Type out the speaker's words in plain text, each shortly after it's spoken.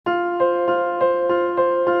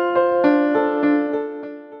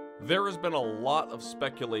There has been a lot of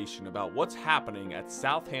speculation about what's happening at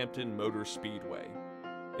Southampton Motor Speedway.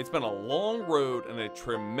 It's been a long road and a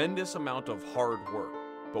tremendous amount of hard work,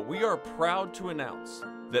 but we are proud to announce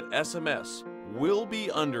that SMS will be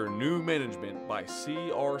under new management by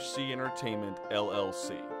CRC Entertainment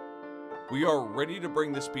LLC. We are ready to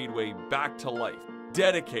bring the Speedway back to life,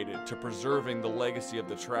 dedicated to preserving the legacy of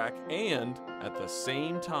the track and, at the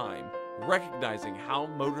same time, recognizing how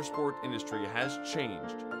motorsport industry has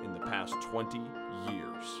changed in the past 20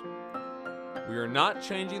 years. We are not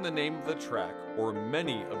changing the name of the track or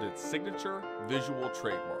many of its signature visual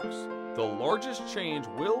trademarks. The largest change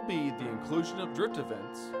will be the inclusion of drift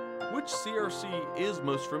events, which CRC is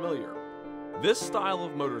most familiar. This style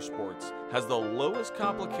of motorsports has the lowest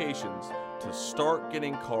complications to start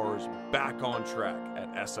getting cars back on track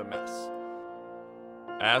at SMS.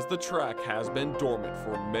 As the track has been dormant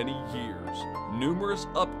for many years, numerous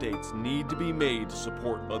updates need to be made to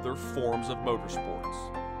support other forms of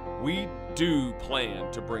motorsports. We do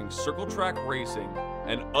plan to bring circle track racing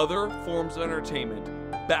and other forms of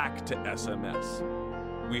entertainment back to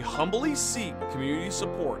SMS. We humbly seek community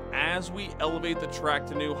support as we elevate the track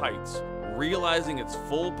to new heights, realizing its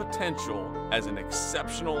full potential as an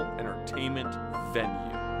exceptional entertainment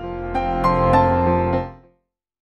venue.